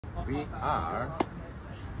We are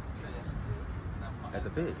at the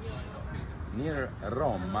beach near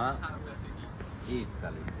Roma,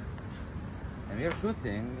 Italy, and we are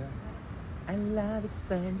shooting. I love it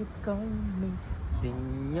when you call me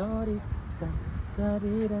Senorita,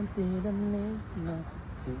 Senorita,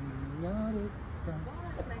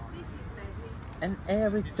 and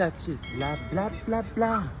every touch is blah blah blah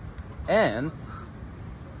blah. And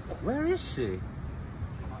where is she?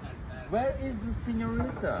 Where is the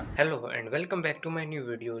Senorita? Hello and welcome back to my new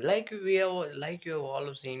video. Like you have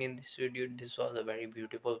all seen in this video, this was a very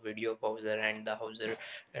beautiful video of Hauser, and the Hauser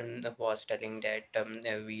was telling that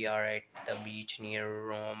we are at the beach near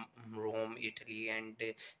Rome, Italy, and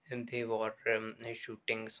they were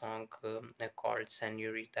shooting song called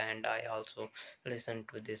Senorita, and I also listened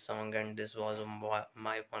to this song, and this was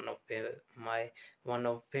my one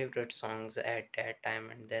of favorite songs at that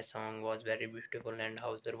time, and that song was very beautiful, and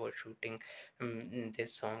Hauser was shooting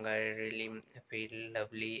this song. I really feel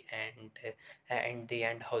lovely, and the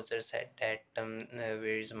end Hauser said that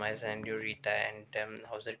where is my senorita, and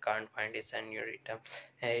Hauser can't find his senorita.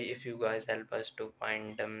 If you guys help us to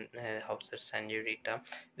find Hauser's senorita.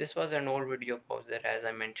 This was an old video of Hauser, as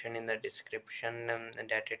I mentioned in the description,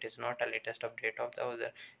 that it is not a latest update of the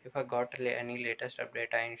Hauser. If I got any latest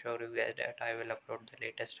update, I ensure you guys that I will upload the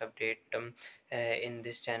latest update in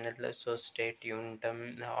this channel, so stay tuned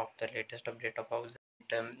of the latest update of Hauser.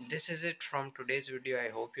 This is it from today's video. I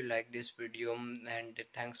hope you like this video, and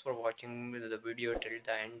thanks for watching the video till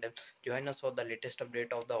the end. Join us for the latest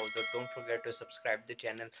update of the Hauser. Don't forget to subscribe the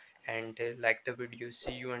channel and like the video.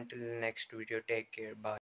 See you until next video. Take care. Bye.